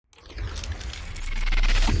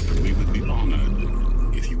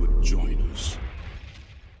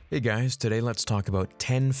Hey guys, today let's talk about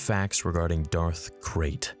 10 facts regarding Darth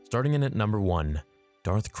Krayt. Starting in at number 1,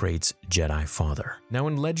 Darth Krayt's Jedi father. Now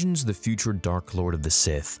in Legends, the future Dark Lord of the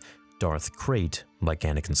Sith, Darth Krayt, like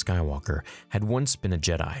Anakin Skywalker, had once been a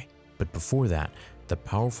Jedi, but before that, the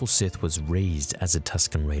powerful Sith was raised as a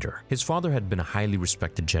Tusken Raider. His father had been a highly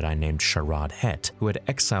respected Jedi named Hett, who had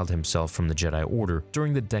exiled himself from the Jedi Order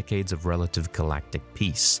during the decades of relative galactic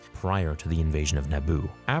peace prior to the invasion of Naboo.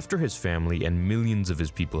 After his family and millions of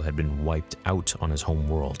his people had been wiped out on his home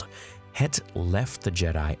world, Hett left the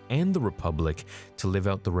Jedi and the Republic to live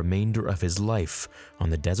out the remainder of his life on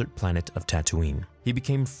the desert planet of Tatooine. He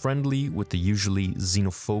became friendly with the usually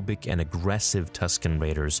xenophobic and aggressive Tusken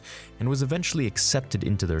Raiders and was eventually accepted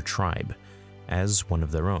into their tribe as one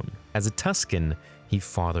of their own. As a Tusken, he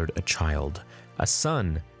fathered a child, a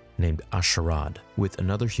son named Asharad, with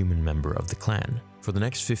another human member of the clan. For the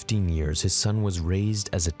next 15 years, his son was raised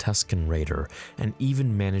as a Tusken Raider and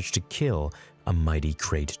even managed to kill a mighty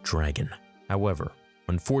Krayt dragon. However,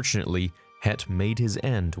 unfortunately, Hett made his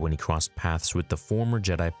end when he crossed paths with the former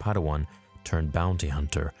Jedi Padawan turned bounty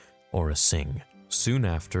hunter, Aurra Sing. Soon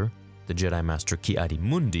after, the Jedi Master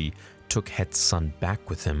Ki-Adi-Mundi took Hett's son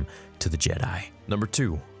back with him to the Jedi. Number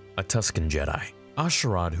 2, a Tusken Jedi.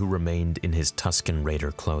 Asharad, who remained in his Tusken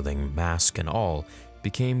Raider clothing, mask and all,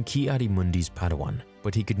 became Ki-Adi-Mundi's Padawan,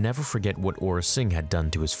 but he could never forget what Aurra Sing had done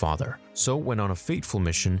to his father. So when on a fateful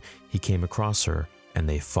mission, he came across her and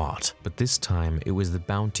they fought. But this time, it was the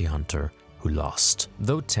bounty hunter who lost.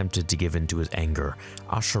 Though tempted to give in to his anger,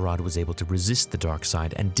 Asharad was able to resist the dark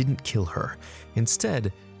side and didn't kill her.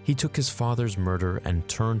 Instead, he took his father's murder and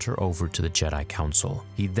turned her over to the Jedi Council.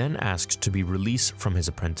 He then asked to be released from his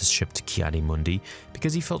apprenticeship to Ki-Adi-Mundi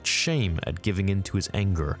because he felt shame at giving in to his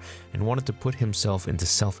anger and wanted to put himself into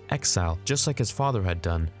self-exile just like his father had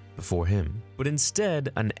done before him. But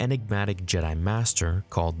instead, an enigmatic Jedi Master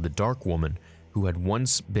called the Dark Woman, who had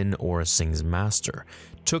once been Aurra Sing's master,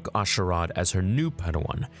 took Asharad as her new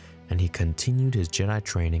Padawan, and he continued his Jedi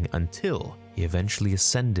training until he eventually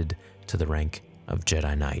ascended to the rank of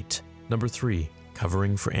Jedi Knight. Number 3,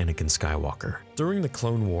 covering for Anakin Skywalker. During the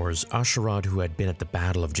Clone Wars, Asharad, who had been at the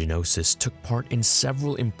Battle of Geonosis, took part in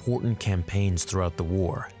several important campaigns throughout the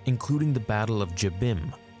war, including the Battle of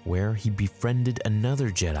Jabim, where he befriended another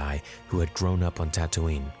Jedi who had grown up on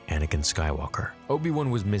Tatooine, Anakin Skywalker.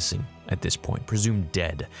 Obi-Wan was missing at this point, presumed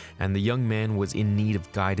dead, and the young man was in need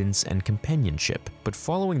of guidance and companionship. But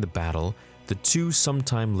following the battle, the two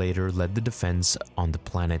sometime later led the defense on the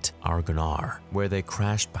planet Argonar, where they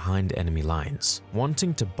crashed behind enemy lines.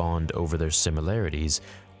 Wanting to bond over their similarities,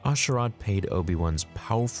 Asharad paid Obi-Wan's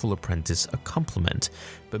powerful apprentice a compliment,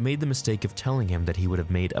 but made the mistake of telling him that he would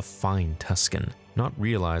have made a fine Tusken, not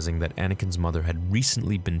realizing that Anakin's mother had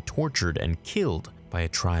recently been tortured and killed by a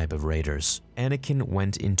tribe of raiders. Anakin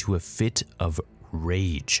went into a fit of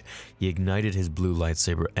rage. He ignited his blue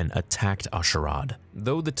lightsaber and attacked Asharad.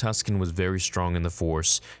 Though the Tusken was very strong in the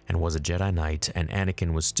Force and was a Jedi Knight, and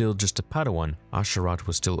Anakin was still just a Padawan, Asharad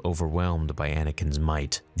was still overwhelmed by Anakin's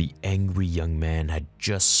might. The angry young man had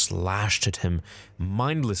just slashed at him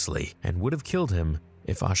mindlessly and would have killed him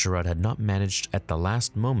if Asharad had not managed at the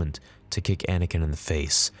last moment to kick Anakin in the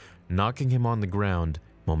face, knocking him on the ground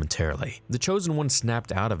momentarily. The Chosen One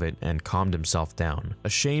snapped out of it and calmed himself down.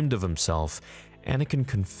 Ashamed of himself, Anakin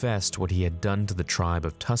confessed what he had done to the tribe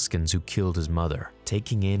of Tuskens who killed his mother.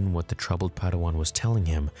 Taking in what the troubled Padawan was telling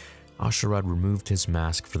him, Asharad removed his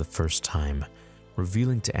mask for the first time,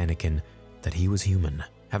 revealing to Anakin that he was human.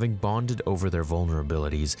 Having bonded over their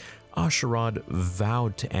vulnerabilities, Asharad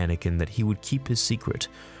vowed to Anakin that he would keep his secret,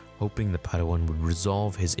 hoping the Padawan would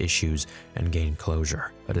resolve his issues and gain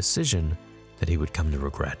closure, a decision that he would come to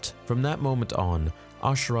regret. From that moment on,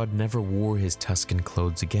 Asharad never wore his Tusken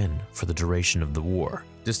clothes again for the duration of the war,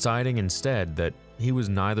 deciding instead that he was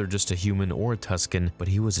neither just a human or a Tusken, but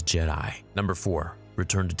he was a Jedi. Number 4,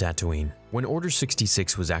 return to Tatooine. When Order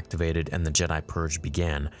 66 was activated and the Jedi Purge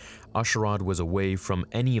began, Asharad was away from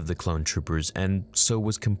any of the clone troopers and so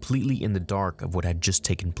was completely in the dark of what had just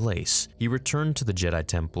taken place. He returned to the Jedi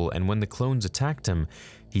Temple, and when the clones attacked him,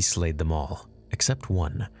 he slayed them all, except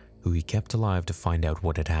one, who he kept alive to find out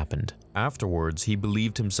what had happened. Afterwards, he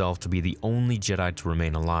believed himself to be the only Jedi to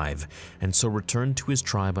remain alive, and so returned to his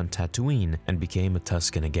tribe on Tatooine and became a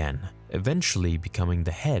Tusken again, eventually becoming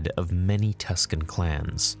the head of many Tusken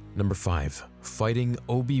clans. Number 5, fighting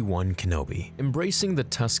Obi-Wan Kenobi. Embracing the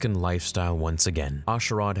Tusken lifestyle once again,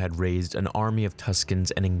 Asharad had raised an army of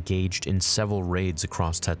Tuskens and engaged in several raids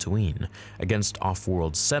across Tatooine against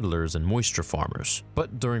off-world settlers and moisture farmers.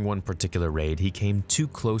 But during one particular raid, he came too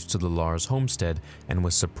close to the Lars homestead and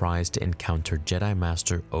was surprised to to encounter Jedi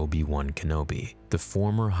Master Obi-Wan Kenobi. The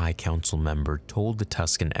former High Council member told the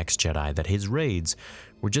Tusken ex-Jedi that his raids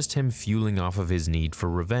were just him fueling off of his need for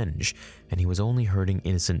revenge, and he was only hurting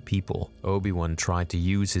innocent people. Obi-Wan tried to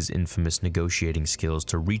use his infamous negotiating skills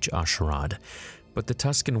to reach A'Sharad, but the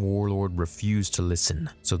Tusken warlord refused to listen,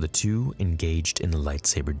 so the two engaged in a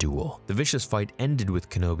lightsaber duel. The vicious fight ended with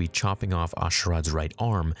Kenobi chopping off A'Sharad's right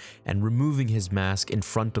arm and removing his mask in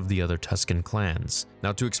front of the other Tusken clans.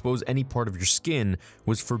 Now, to expose any part of your skin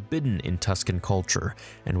was forbidden in Tusken culture,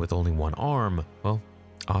 and with only one arm, well,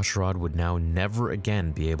 A'Sharad would now never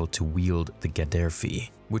again be able to wield the Gaderfi,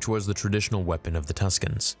 which was the traditional weapon of the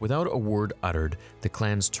Tuskens. Without a word uttered, the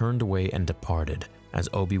clans turned away and departed, as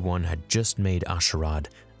Obi-Wan had just made A'Sharad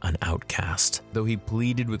an outcast. Though he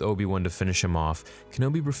pleaded with Obi-Wan to finish him off,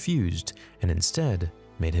 Kenobi refused and instead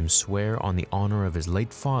made him swear on the honor of his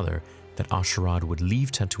late father that A'Sharad would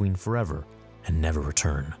leave Tatooine forever and never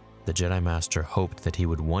return. The Jedi Master hoped that he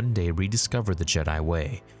would one day rediscover the Jedi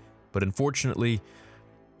way, but unfortunately,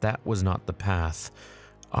 that was not the path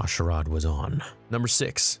A'Sharad was on. Number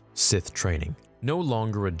 6. Sith training. No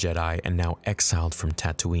longer a Jedi and now exiled from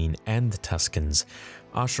Tatooine and the Tuskens,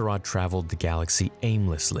 A'Sharad traveled the galaxy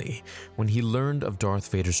aimlessly. When he learned of Darth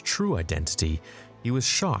Vader's true identity, he was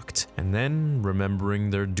shocked, and then, remembering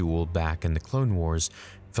their duel back in the Clone Wars,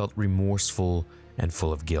 felt remorseful and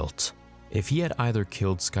full of guilt. If he had either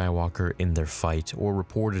killed Skywalker in their fight or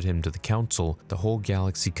reported him to the Council, the whole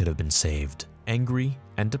galaxy could have been saved. Angry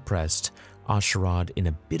and depressed, A'Sharad, in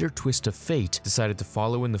a bitter twist of fate, decided to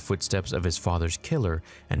follow in the footsteps of his father's killer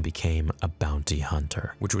and became a bounty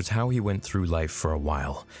hunter, which was how he went through life for a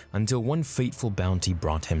while, until one fateful bounty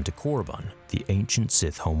brought him to Korriban, the ancient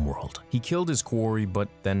Sith homeworld. He killed his quarry, but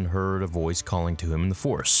then heard a voice calling to him in the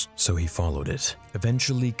Force, so he followed it,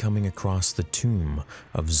 eventually coming across the tomb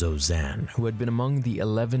of Zozan, who had been among the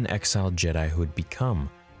 11 exiled Jedi who had become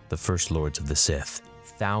the First Lords of the Sith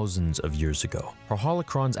thousands of years ago. Her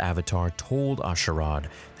holocron's avatar told A'Sharad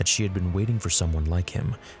that she had been waiting for someone like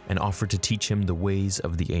him and offered to teach him the ways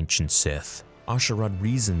of the ancient Sith. A'Sharad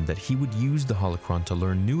reasoned that he would use the holocron to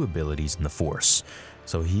learn new abilities in the Force,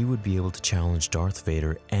 so he would be able to challenge Darth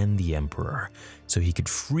Vader and the Emperor, so he could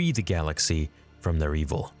free the galaxy from their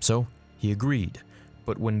evil. So he agreed,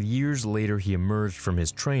 but when years later he emerged from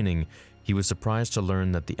his training, he was surprised to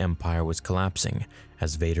learn that the Empire was collapsing,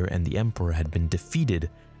 as Vader and the Emperor had been defeated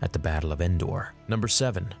at the Battle of Endor. Number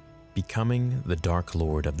 7. Becoming the Dark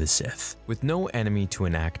Lord of the Sith. With no enemy to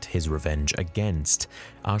enact his revenge against,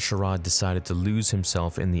 A'Sharad decided to lose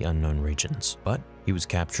himself in the unknown regions. But he was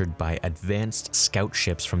captured by advanced scout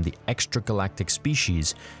ships from the extragalactic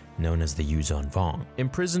species known as the Yuuzhan Vong.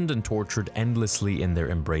 Imprisoned and tortured endlessly in their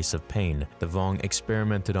embrace of pain, the Vong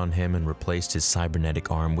experimented on him and replaced his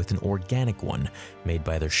cybernetic arm with an organic one made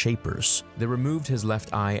by their shapers. They removed his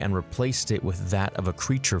left eye and replaced it with that of a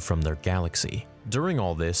creature from their galaxy. During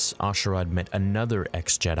all this, A'Sharad met another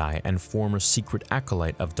ex-Jedi and former secret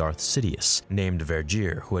acolyte of Darth Sidious, named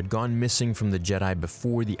Vergir, who had gone missing from the Jedi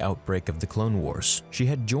before the outbreak of the Clone Wars. She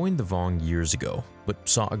had joined the Vong years ago, but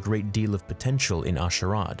saw a great deal of potential in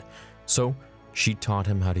A'Sharad, so she taught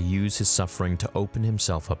him how to use his suffering to open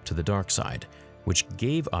himself up to the dark side, which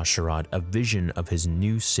gave A'Sharad a vision of his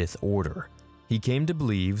new Sith order. He came to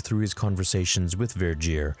believe through his conversations with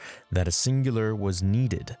Vergir that a singular was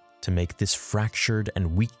needed to make this fractured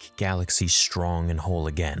and weak galaxy strong and whole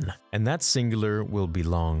again, and that singular will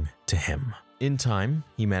belong to him. In time,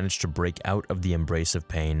 he managed to break out of the embrace of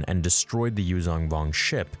pain and destroyed the Yuuzhan Vong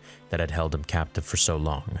ship that had held him captive for so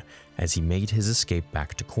long, as he made his escape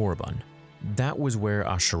back to Korriban. That was where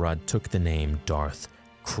A'Sharad took the name Darth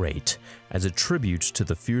Krayt, as a tribute to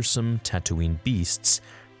the fearsome Tatooine beasts,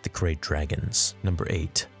 the Krayt dragons. Number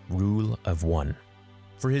 8. Rule of One.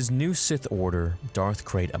 For his new Sith order, Darth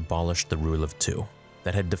Krayt abolished the Rule of Two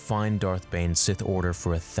that had defined Darth Bane's Sith order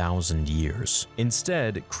for 1,000 years.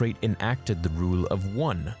 Instead, Krayt enacted the Rule of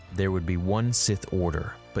One. There would be one Sith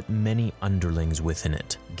order, but many underlings within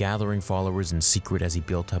it. Gathering followers in secret as he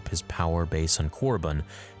built up his power base on Korriban,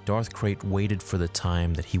 Darth Krayt waited for the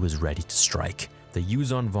time that he was ready to strike. The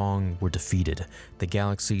Yuuzhan Vong were defeated. The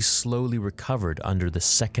galaxy slowly recovered under the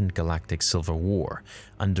Second Galactic Civil War,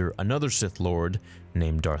 under another Sith Lord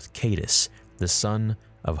named Darth Cade, the son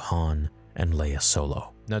of Han and Leia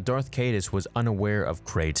Solo. Now, Darth Cade was unaware of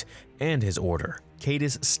Krayt and his order. Cade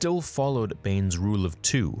still followed Bane's Rule of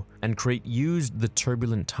Two, and Krayt used the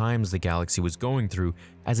turbulent times the galaxy was going through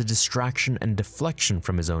as a distraction and deflection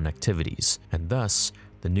from his own activities, and thus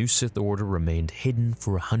the new Sith Order remained hidden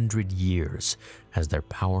for 100 years, as their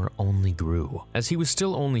power only grew. As he was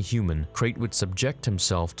still only human, Krayt would subject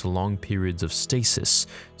himself to long periods of stasis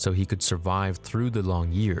so he could survive through the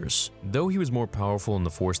long years. Though he was more powerful in the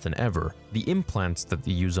Force than ever, the implants that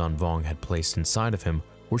the Yuuzhan Vong had placed inside of him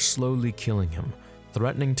were slowly killing him,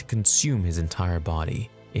 threatening to consume his entire body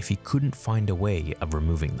if he couldn't find a way of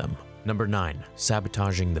removing them. Number 9.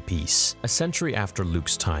 Sabotaging the peace. A century after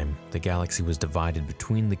Luke's time, the galaxy was divided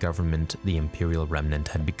between the government the Imperial Remnant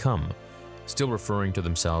had become, still referring to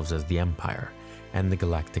themselves as the Empire, and the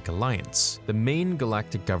Galactic Alliance, the main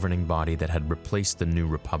galactic governing body that had replaced the New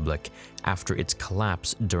Republic after its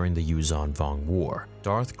collapse during the Yuuzhan Vong War.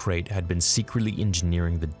 Darth Krayt had been secretly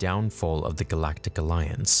engineering the downfall of the Galactic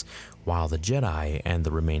Alliance, while the Jedi and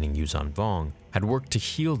the remaining Yuuzhan Vong had worked to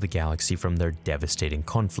heal the galaxy from their devastating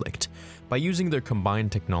conflict by using their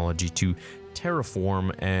combined technology to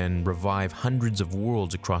terraform and revive hundreds of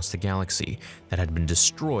worlds across the galaxy that had been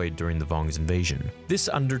destroyed during the Vong's invasion. This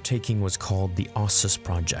undertaking was called the Ossus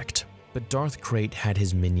Project, but Darth Krayt had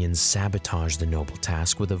his minions sabotage the noble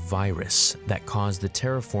task with a virus that caused the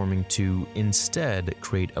terraforming to instead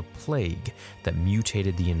create a plague that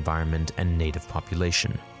mutated the environment and native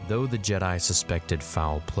population. Though the Jedi suspected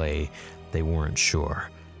foul play, they weren't sure,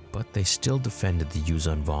 but they still defended the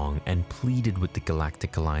Yuuzhan Vong and pleaded with the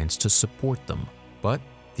Galactic Alliance to support them. But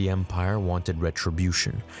the Empire wanted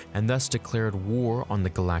retribution and thus declared war on the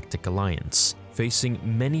Galactic Alliance. Facing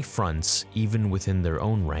many fronts, even within their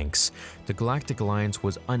own ranks, the Galactic Alliance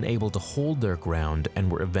was unable to hold their ground and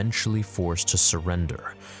were eventually forced to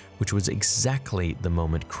surrender, which was exactly the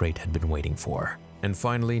moment Krayt had been waiting for. And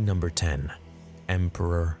finally, number 10.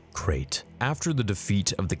 Emperor Krayt. After the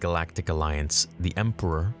defeat of the Galactic Alliance, the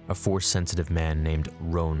Emperor, a Force-sensitive man named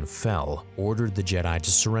Roan Fel, ordered the Jedi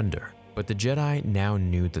to surrender. But the Jedi now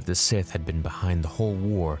knew that the Sith had been behind the whole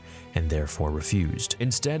war and therefore refused.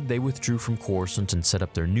 Instead, they withdrew from Coruscant and set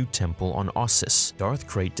up their new temple on Ossus. Darth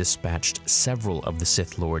Krayt dispatched several of the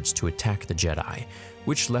Sith Lords to attack the Jedi,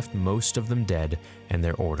 which left most of them dead and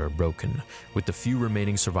their order broken, with the few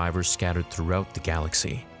remaining survivors scattered throughout the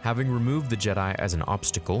galaxy. Having removed the Jedi as an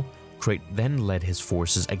obstacle, Krayt then led his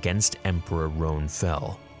forces against Emperor Roan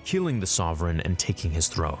Fel, killing the Sovereign and taking his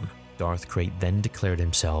throne. Darth Krayt then declared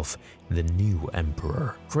himself the new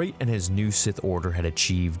Emperor. Krayt and his new Sith Order had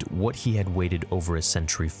achieved what he had waited over a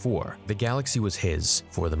century for. The galaxy was his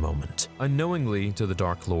for the moment. Unknowingly to the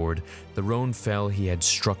Dark Lord, the Roan Fel he had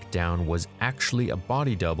struck down was actually a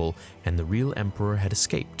body double, and the real Emperor had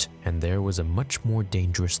escaped. And there was a much more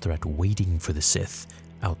dangerous threat waiting for the Sith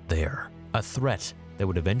out there. A threat that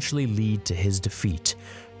would eventually lead to his defeat,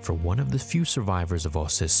 for one of the few survivors of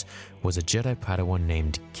Ossus was a Jedi Padawan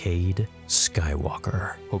named Cade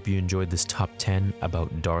Skywalker. Hope you enjoyed this top 10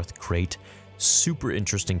 about Darth Krayt. Super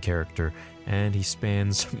interesting character, and he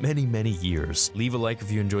spans many years. Leave a like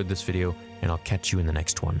if you enjoyed this video, and I'll catch you in the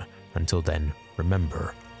next one. Until then,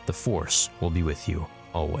 remember, the Force will be with you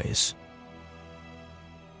always.